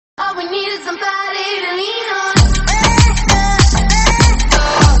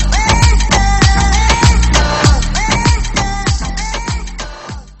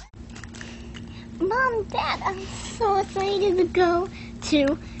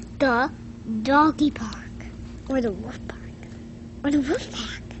to the doggy park. Or the wolf park. Or the wolf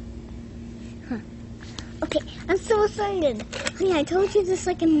pack. Huh. Okay, I'm so excited. Honey, I told you this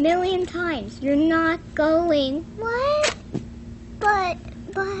like a million times. You're not going. What? But.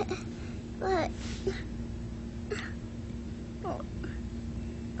 Oh.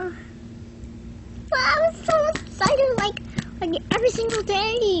 Well, I was so excited, like every single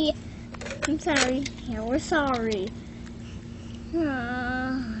day. I'm sorry. Yeah, we're sorry.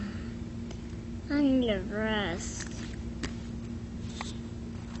 I need a rest.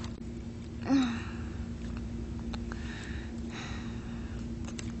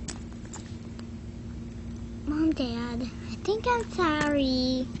 Mom, Dad, I think I'm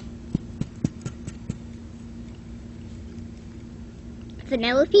sorry.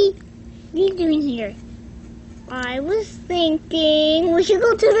 Penelope, what are you doing here? I was thinking we should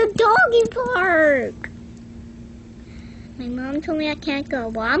go to the doggy park. My mom told me I can't go.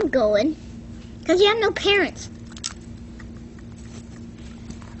 Well, I'm going. Because you have no parents.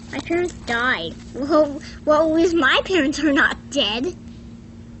 My parents died. Well, at least my parents are not dead.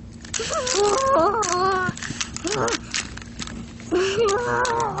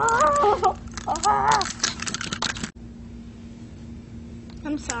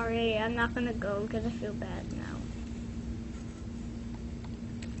 I'm sorry, I'm not gonna go because I feel bad now.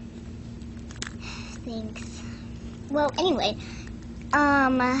 Thanks. Well, anyway,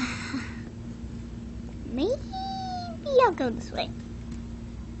 maybe I'll go this way.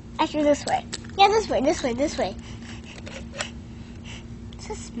 Actually, this way. Yeah, this way. What's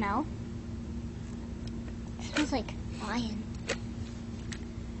the smell? It smells like lion.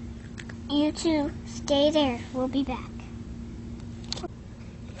 You two, stay there. We'll be back.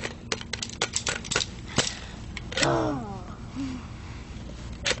 Oh.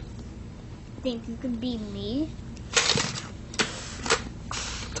 Think you can beat me?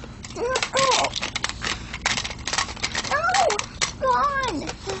 Oh, gone!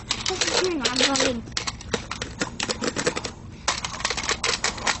 I'm going.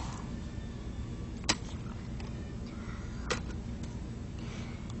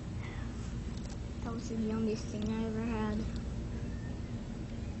 That was the yummiest thing I ever had.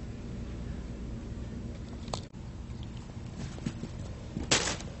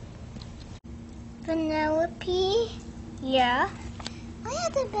 Penelope? Yeah? Why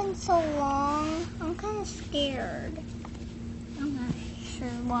has it been so long? I'm kind of scared. I'm not sure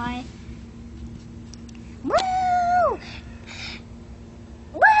why. Woo!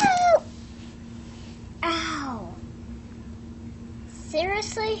 Woo! Ow.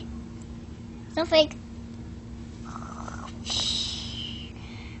 Seriously? So fake.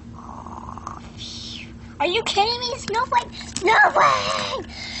 Are you kidding me? Snowflake? Snowflake!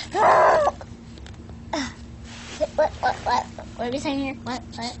 What are we saying here? What?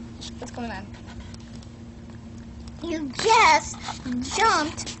 What's going on? You just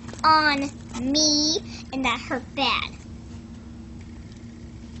jumped on me, and that hurt bad.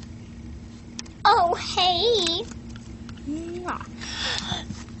 Oh, hey.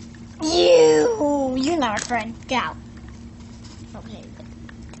 You're not a friend. Get out. Okay,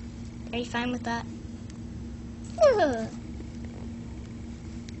 good. Are you fine with that?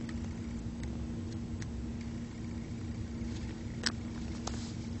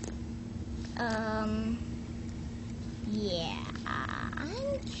 Yeah,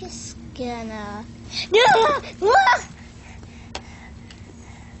 I'm just gonna...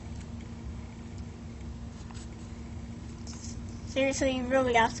 Seriously, you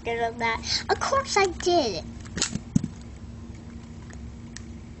really got scared of that? Of course I did.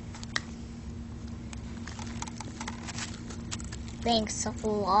 Thanks a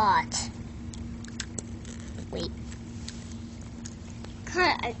lot. Wait.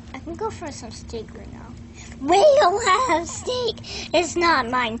 I can go for some steak right now. We don't have steak. It's not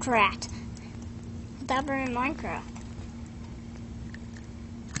Minecraft. I thought we were in Minecraft.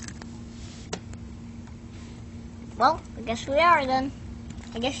 Well, I guess we are then.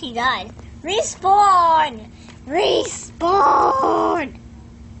 I guess he died. Respawn! Respawn!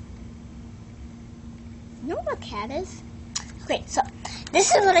 You know what a cat is? Okay, so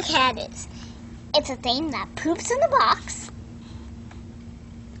this is what a cat is. It's a thing that poops in the box.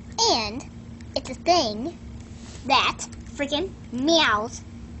 And it's a thing that freaking meows.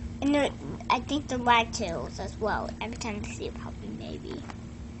 And I think the wagtails as well. Every time they see a puppy, maybe.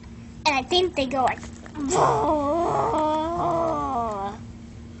 And I think they go like...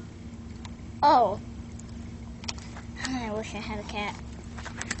 Oh. I wish I had a cat.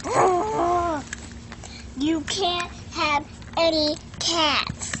 You can't have any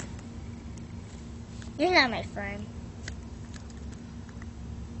cats. You're not my friend.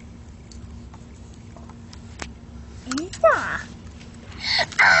 Ah.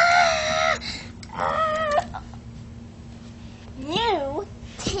 Ah. You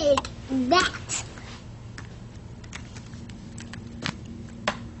take that.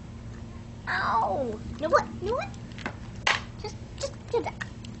 Ow. You know what? You know what? Just do that.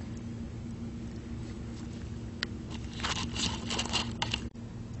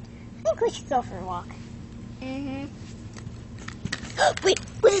 I think we should go for a walk. Mm-hmm. Wait,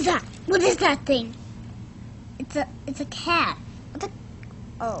 what is that? What is that thing? It's a cat.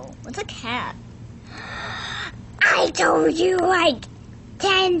 What's a cat? I told you like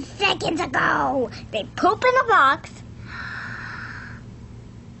 10 seconds ago. They poop in a box.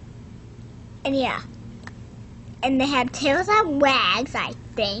 And yeah. And they have tails that wags, I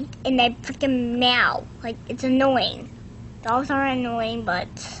think. And they freaking meow. Like, it's annoying. Dogs aren't annoying, but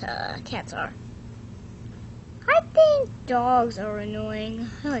cats are. I think dogs are annoying.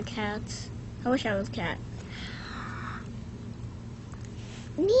 I like cats. I wish I was a cat.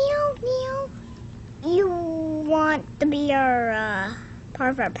 Meow, meow. You want to be our,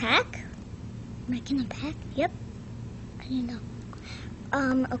 part of our pack? Am I in a pack? Yep. I didn't know.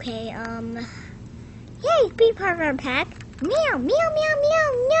 Okay, yeah, you can be part of our pack. Meow, meow, meow,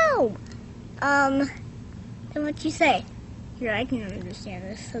 meow, no. Then what you say? Here, I can understand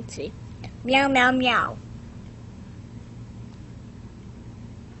this. Let's see. Meow, meow, meow.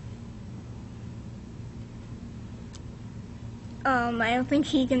 I don't think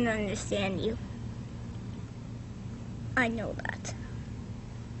he can understand you. I know that.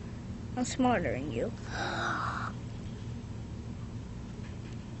 I'm smarter than you.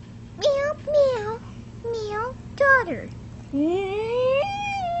 Meow, meow, meow, daughter.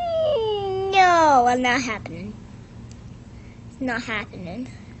 No, I'm not happening. It's not happening.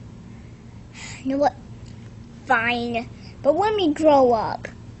 You know what? Fine. But when we grow up,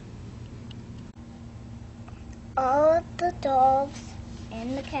 all of the dogs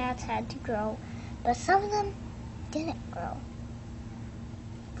and the cats had to grow, but some of them didn't grow.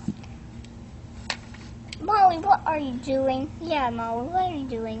 Molly, what are you doing? Yeah, Molly, what are you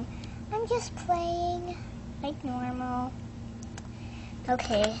doing? I'm just playing like normal.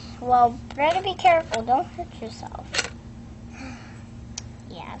 Okay, well, better be careful. Don't hurt yourself.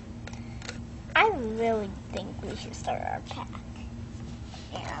 Yeah, I really think we should start our pack.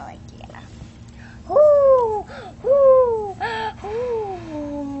 Yeah, like, yeah. Ooh, ooh,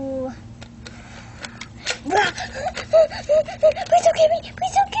 ooh. Please don't kill me!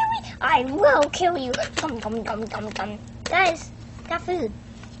 Please don't kill me! I will kill you! Gum, gum, gum, gum, gum. Guys, got food.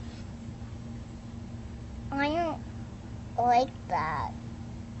 I don't like that.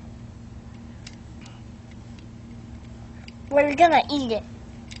 We're gonna eat it.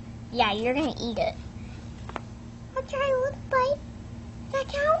 Yeah, you're gonna eat it. I'll try a little bite. Does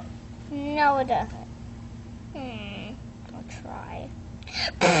that count? No, it doesn't. I'll try.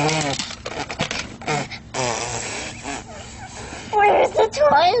 Where's the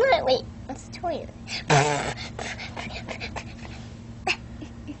toilet? Wait, what's the toilet?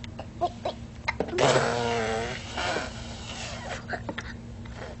 Wait.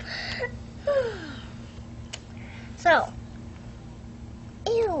 So,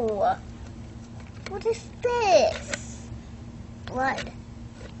 ew. What is this? Blood.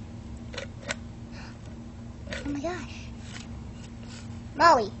 Oh my gosh.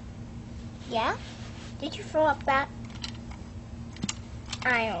 Molly. Yeah? Did you throw up that?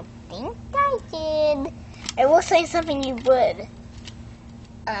 I don't think I did. I will say something you would.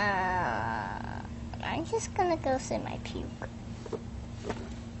 I'm just gonna go sit my puke.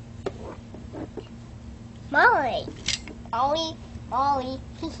 Molly. Molly. Molly.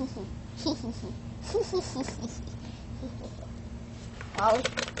 Molly.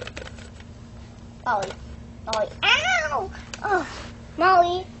 Molly. Molly. Ow! Oh,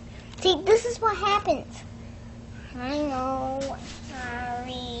 Molly. See, this is what happens. I know.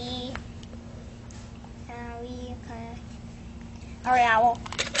 Sorry. Sorry. Okay. Alright, Owl.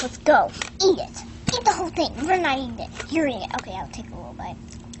 Let's go. Eat it. Eat the whole thing. We're not eating it. You're eating it. Okay, I'll take a little bite.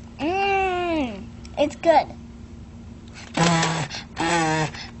 It's good.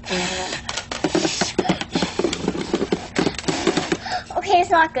 Okay,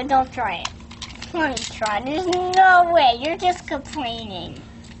 it's not good. Don't try it. Let me try. There's no way. You're just complaining.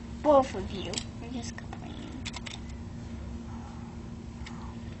 Both of you. You're just complaining.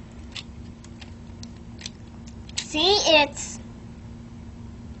 See, it's...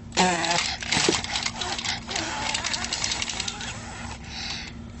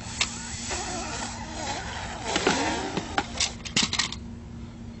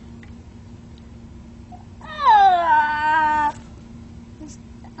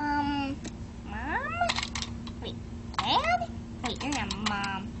 Mom? Wait, eh?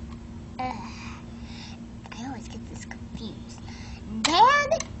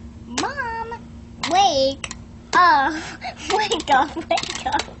 up, wake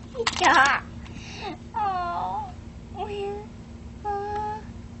up, wake up. Oh, where?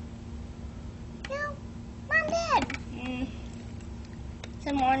 No, Mom, Dad.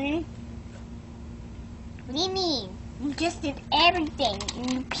 Good morning. What do you mean? You just did everything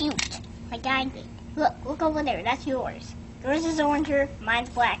and you puked like I did. Look over there. That's yours. Yours is oranger, mine's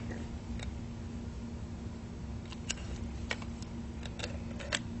blacker.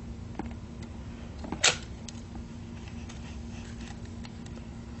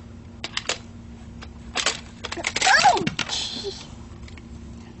 Oh, jeez.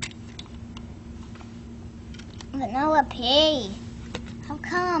 Vanilla P. How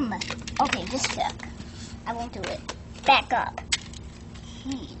come? Okay, just check. I won't do it. Back up.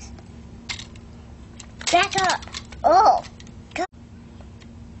 Jeez. Back up. Oh. Come.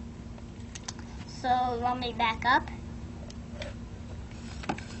 So, you want me to back up?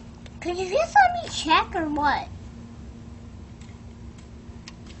 Could you just let me check or what?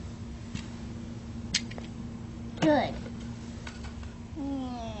 Good.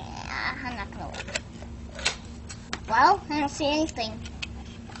 Yeah, I'm not gonna look. Well, I don't see anything.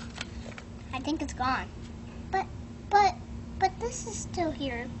 I think it's gone. But this is still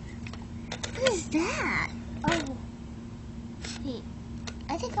here. What is that? Oh, wait.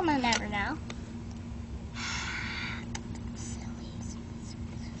 I think I'm remember now. Silly.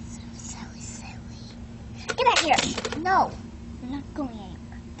 Get back here. No, you're not going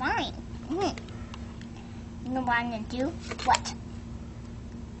anywhere. Fine. You know what I'm gonna do? What?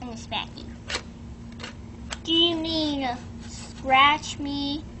 I'm gonna smack you. Do you mean scratch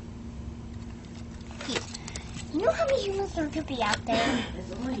me? You know how many humans there could be out there?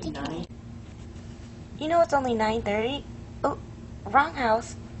 It's only 9. You know it's only 9:30. Oh, wrong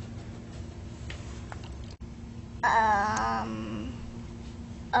house.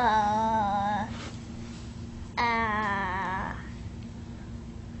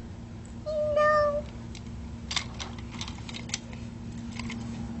 No.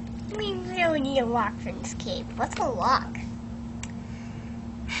 We really need a lock for this cave. What's a lock?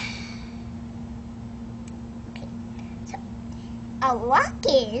 A lock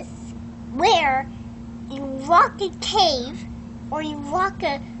is where you lock a cave or you lock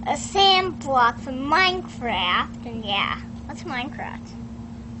a sand block from Minecraft. And yeah, what's Minecraft?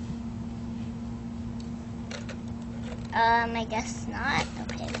 I guess not.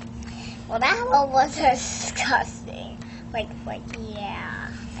 Okay. Well, that one was disgusting. Like,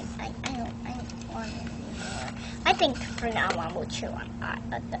 yeah. I don't want it anymore. I think for now on we'll chew on that.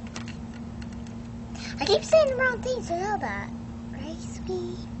 I keep saying the wrong things, you know that. Right,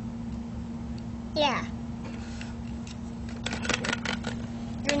 sweetie? Yeah.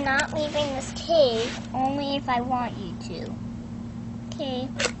 You're not leaving this cave, only if I want you to. Okay.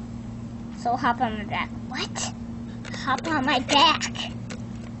 So hop on my back. What? Hop on my back.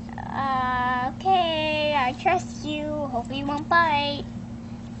 Okay, I trust you. Hopefully you won't bite.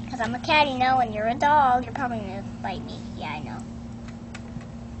 Because I'm a cat, you know, and you're a dog. You're probably going to bite me. Yeah, I know.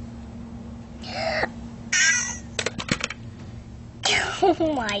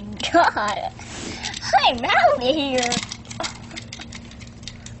 Oh my god. I'm out of here.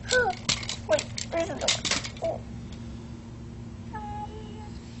 Wait, where's the door? Oh.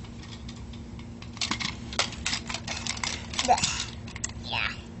 Yeah.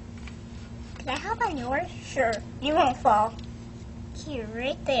 Can I hop on yours? Sure. You won't fall. Here,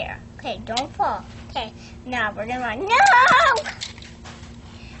 right there. Okay, don't fall. Okay, now we're gonna run. No!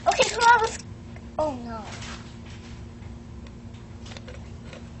 Okay, close. Oh no.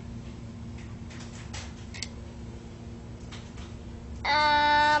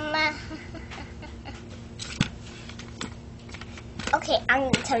 Okay, I'm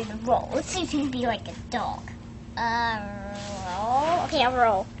gonna tell you to roll. Let's see if you can be like a dog. Roll. Okay, I'll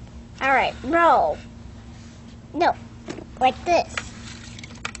roll. Alright, roll. No, like this.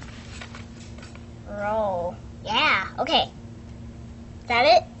 Roll. Yeah, okay. Is that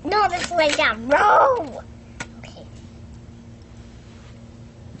it? No, just lay down. Roll! Okay.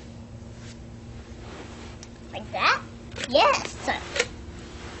 Like that? Yes.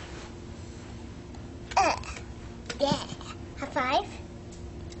 Yeah. High five?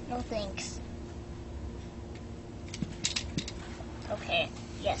 No thanks. Okay.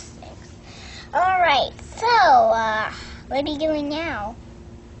 Yes, thanks. Alright, so, what are you doing now?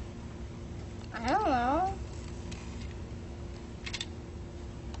 I don't know.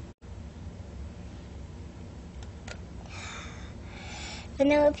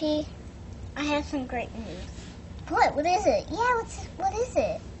 Vanellope, I have some great news. What? What is it? Yeah, what is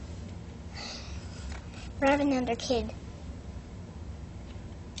it? We're having another kid.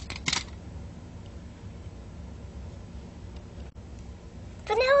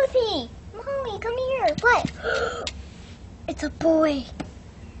 Penelope! Molly, come here. What? It's a boy.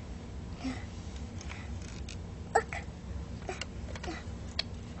 Look.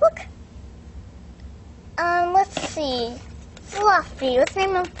 Look. Let's see. Fluffy. Let's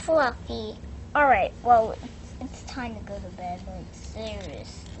name him Fluffy. Alright, well, it's time to go to bed. Like,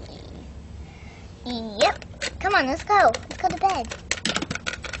 seriously. Yep. Come on, let's go. Let's go to bed.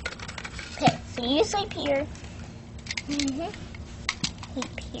 Okay, so you sleep here.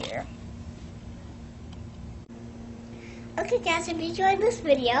 Sleep here. Okay guys, if you enjoyed this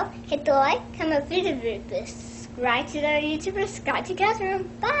video, hit the like, comment, subscribe to our YouTubers, subscribe to Catherine.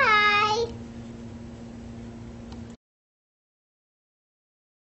 Bye!